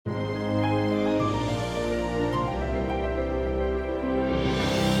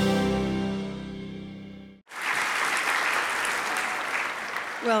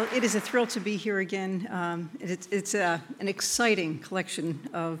Well, it is a thrill to be here again. It's an exciting collection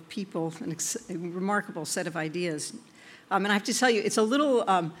of people, a remarkable set of ideas. And I have to tell you, it's a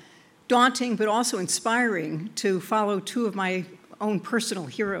little daunting but also inspiring to follow two of my own personal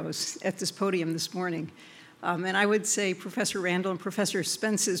heroes at this podium this morning. And I would say Professor Randall and Professor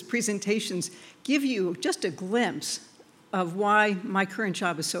Spence's presentations give you just a glimpse of why my current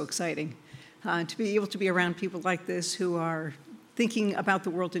job is so exciting. To be able to be around people like this who are thinking about the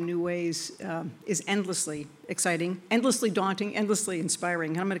world in new ways is endlessly exciting, endlessly daunting, endlessly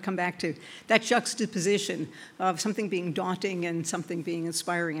inspiring. And I'm going to come back to that juxtaposition of something being daunting and something being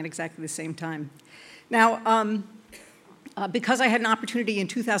inspiring at exactly the same time. Now, because I had an opportunity in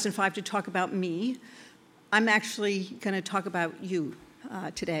 2005 to talk about me, I'm actually going to talk about you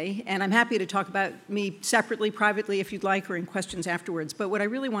today. And I'm happy to talk about me separately, privately, if you'd like, or in questions afterwards. But what I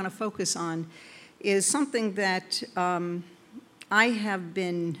really want to focus on is something that I have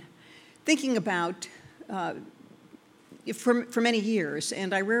been thinking about for many years,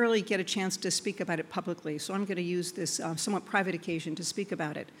 and I rarely get a chance to speak about it publicly, so I'm going to use this somewhat private occasion to speak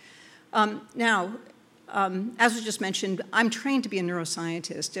about it. Now, as was just mentioned, I'm trained to be a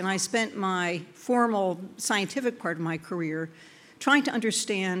neuroscientist, and I spent my formal scientific part of my career trying to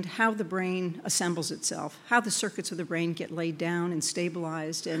understand how the brain assembles itself, how the circuits of the brain get laid down and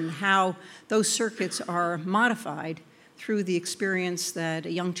stabilized, and how those circuits are modified through the experience that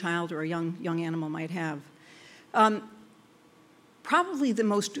a young child or a young animal might have. Probably the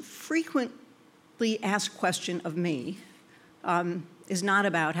most frequently asked question of me is not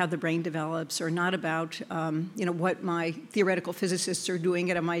about how the brain develops or not about what my theoretical physicists are doing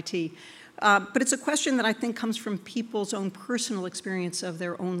at MIT, but it's a question that I think comes from people's own personal experience of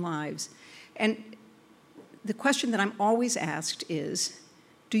their own lives. And the question that I'm always asked is,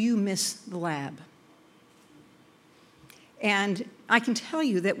 do you miss the lab? And I can tell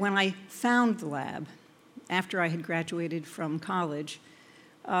you that when I found the lab, after I had graduated from college,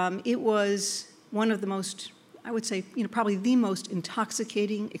 it was one of the most, I would say, probably the most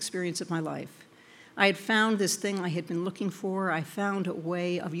intoxicating experience of my life. I had found this thing I had been looking for. I found a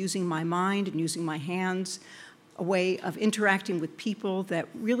way of using my mind and using my hands, a way of interacting with people that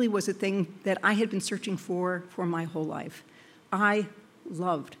really was a thing that I had been searching for my whole life. I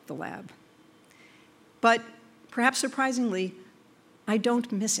loved the lab. But perhaps surprisingly, I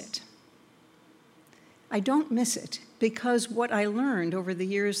don't miss it. I don't miss it because what I learned over the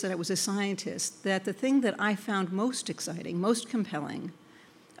years that I was a scientist, that the thing that I found most exciting, most compelling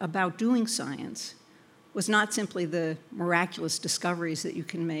about doing science was not simply the miraculous discoveries that you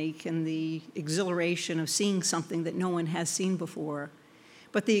can make and the exhilaration of seeing something that no one has seen before,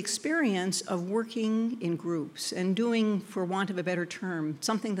 but the experience of working in groups and doing, for want of a better term,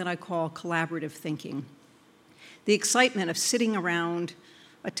 something that I call collaborative thinking. The excitement of sitting around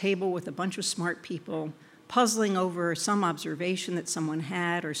a table with a bunch of smart people, puzzling over some observation that someone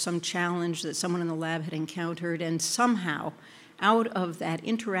had or some challenge that someone in the lab had encountered, and somehow, out of that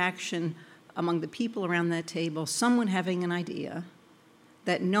interaction among the people around that table, someone having an idea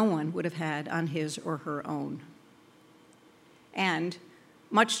that no one would have had on his or her own. And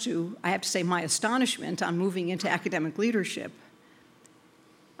much to, I have to say, my astonishment on moving into academic leadership,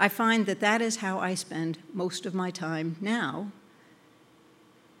 I find that that is how I spend most of my time now,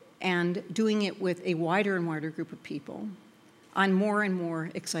 and doing it with a wider and wider group of people on more and more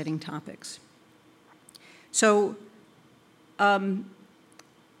exciting topics. So I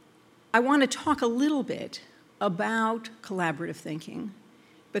want to talk a little bit about collaborative thinking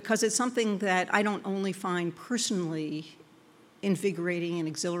because it's something that I don't only find personally invigorating and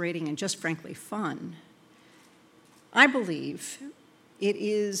exhilarating and just frankly fun. I believe it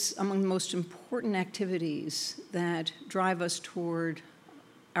is among the most important activities that drive us toward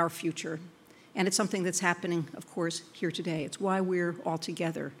our future. And it's something that's happening, of course, here today. It's why we're all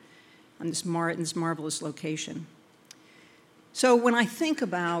together on this marvelous location. So when I think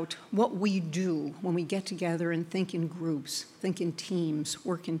about what we do when we get together and think in groups, think in teams,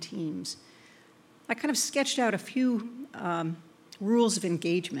 work in teams, I kind of sketched out a few rules of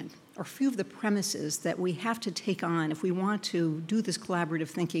engagement, or a few of the premises that we have to take on if we want to do this collaborative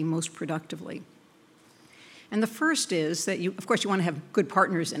thinking most productively. And the first is that of course, you want to have good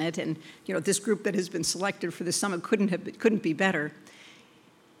partners in it, and this group that has been selected for this summit couldn't be better.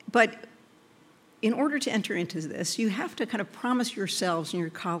 But in order to enter into this, you have to kind of promise yourselves and your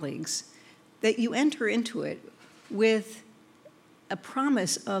colleagues that you enter into it with a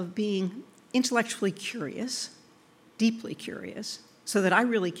promise of being intellectually curious, deeply curious, so that I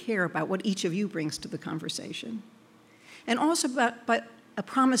really care about what each of you brings to the conversation. And also but a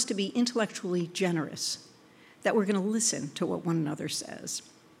promise to be intellectually generous, that we're going to listen to what one another says.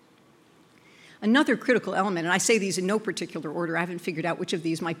 Another critical element, and I say these in no particular order, I haven't figured out which of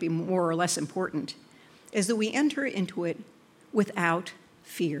these might be more or less important, is that we enter into it without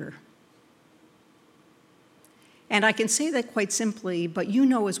fear. And I can say that quite simply, but you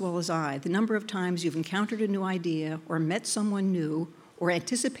know as well as I the number of times you've encountered a new idea or met someone new or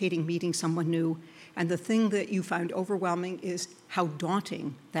anticipating meeting someone new, and the thing that you find overwhelming is how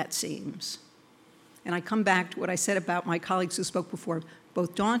daunting that seems. And I come back to what I said about my colleagues who spoke before,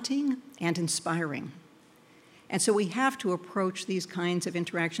 both daunting and inspiring. And so we have to approach these kinds of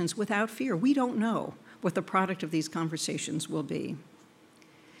interactions without fear. We don't know what the product of these conversations will be.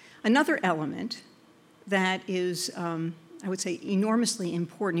 Another element that is, I would say, enormously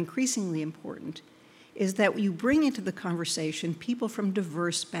important, increasingly important, is that you bring into the conversation people from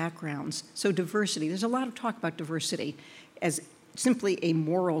diverse backgrounds. So diversity, there's a lot of talk about diversity as simply a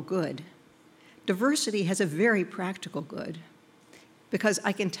moral good. Diversity has a very practical good, because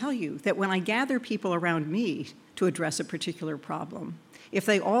I can tell you that when I gather people around me to address a particular problem, if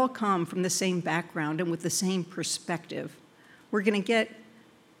they all come from the same background and with the same perspective, we're going to get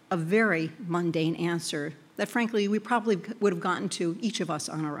a very mundane answer that, frankly, we probably would have gotten to each of us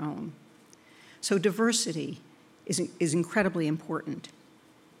on our own. So diversity is incredibly important.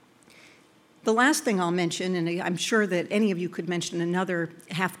 The last thing I'll mention, and I'm sure that any of you could mention another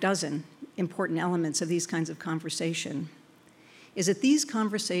half dozen important elements of these kinds of conversation, is that these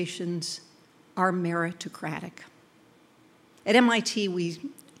conversations are meritocratic. At MIT, we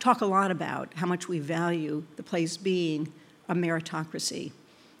talk a lot about how much we value the place being a meritocracy.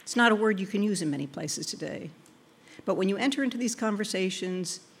 It's not a word you can use in many places today. But when you enter into these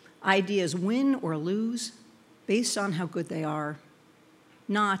conversations, ideas win or lose based on how good they are,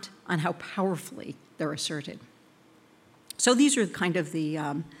 not on how powerfully they're asserted. So these are kind of the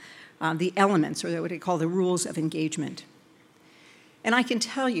elements, or what I call the rules of engagement. And I can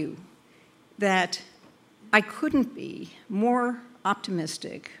tell you that I couldn't be more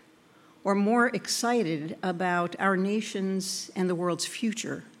optimistic or more excited about our nation's and the world's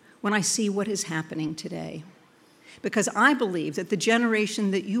future when I see what is happening today. Because I believe that the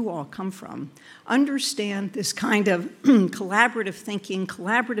generation that you all come from understand this kind of collaborative thinking,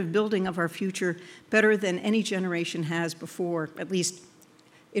 collaborative building of our future better than any generation has before, at least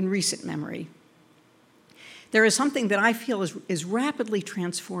in recent memory. There is something that I feel is rapidly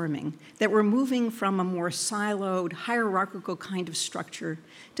transforming, that we're moving from a more siloed, hierarchical kind of structure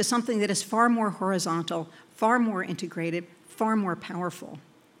to something that is far more horizontal, far more integrated, far more powerful.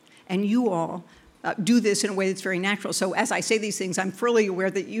 And you all do this in a way that's very natural. So as I say these things, I'm fully aware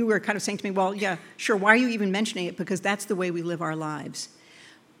that you are kind of saying to me, well, yeah, sure, why are you even mentioning it? Because that's the way we live our lives.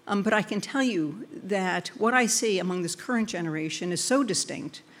 But I can tell you that what I see among this current generation is so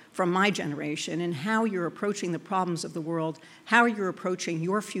distinct from my generation and how you're approaching the problems of the world, how you're approaching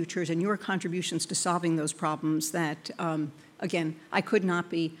your futures and your contributions to solving those problems that, again, I could not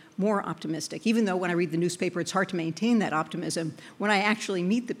be more optimistic. Even though when I read the newspaper, it's hard to maintain that optimism, when I actually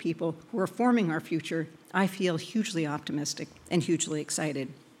meet the people who are forming our future, I feel hugely optimistic and hugely excited.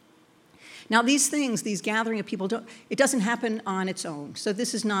 Now, these things, these gathering of people, it doesn't happen on its own. So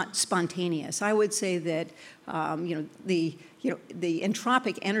this is not spontaneous. I would say that the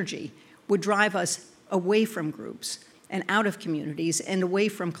entropic energy would drive us away from groups and out of communities and away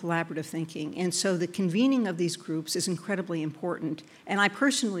from collaborative thinking. And so the convening of these groups is incredibly important. And I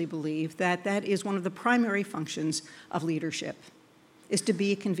personally believe that that is one of the primary functions of leadership, is to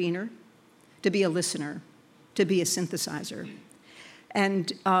be a convener, to be a listener, to be a synthesizer.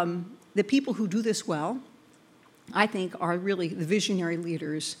 And the people who do this well, I think, are really the visionary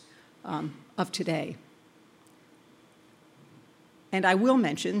leaders of today. And I will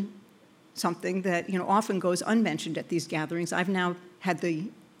mention something that often goes unmentioned at these gatherings. I've now had the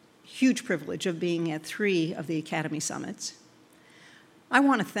huge privilege of being at 3 of the Academy Summits. I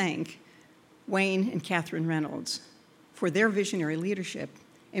want to thank Wayne and Catherine Reynolds for their visionary leadership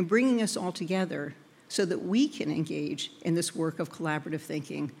in bringing us all together so that we can engage in this work of collaborative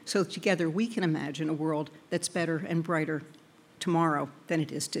thinking, so together we can imagine a world that's better and brighter tomorrow than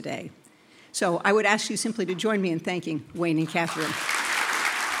it is today. So I would ask you simply to join me in thanking Wayne and Catherine.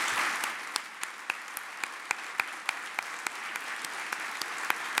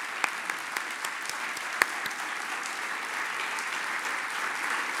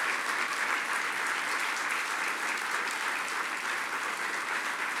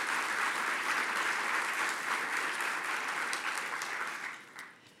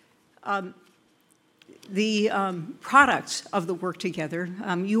 The products of the work together,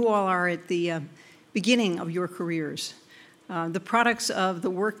 you all are at the beginning of your careers. The products of the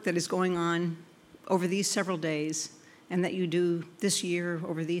work that is going on over these several days and that you do this year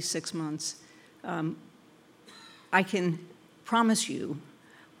over these 6 months I can promise you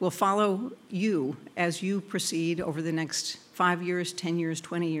will follow you as you proceed over the next 5 years, 10 years,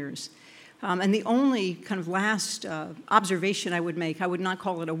 20 years. And the only kind of last observation I would make, I would not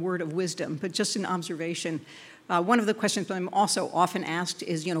call it a word of wisdom, but just an observation. One of the questions I'm also often asked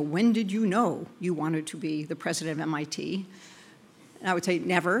is, when did you know you wanted to be the president of MIT? And I would say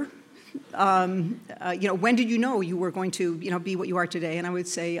never. When did you know you were going to, be what you are today? And I would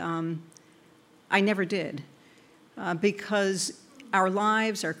say, I never did, because our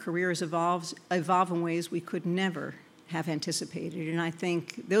lives, our careers evolve in ways we could never have anticipated. And I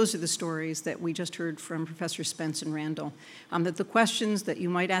think those are the stories that we just heard from Professor Spence and Randall, that the questions that you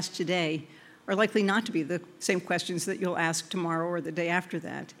might ask today are likely not to be the same questions that you'll ask tomorrow or the day after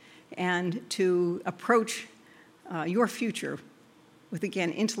that. And to approach your future with,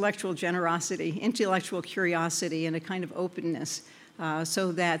 again, intellectual generosity, intellectual curiosity, and a kind of openness,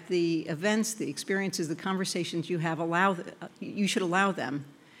 so that the events, the experiences, the conversations you have, you should allow them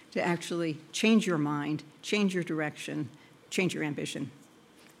to actually change your mind, change your direction, change your ambition.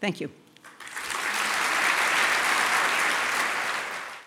 Thank you.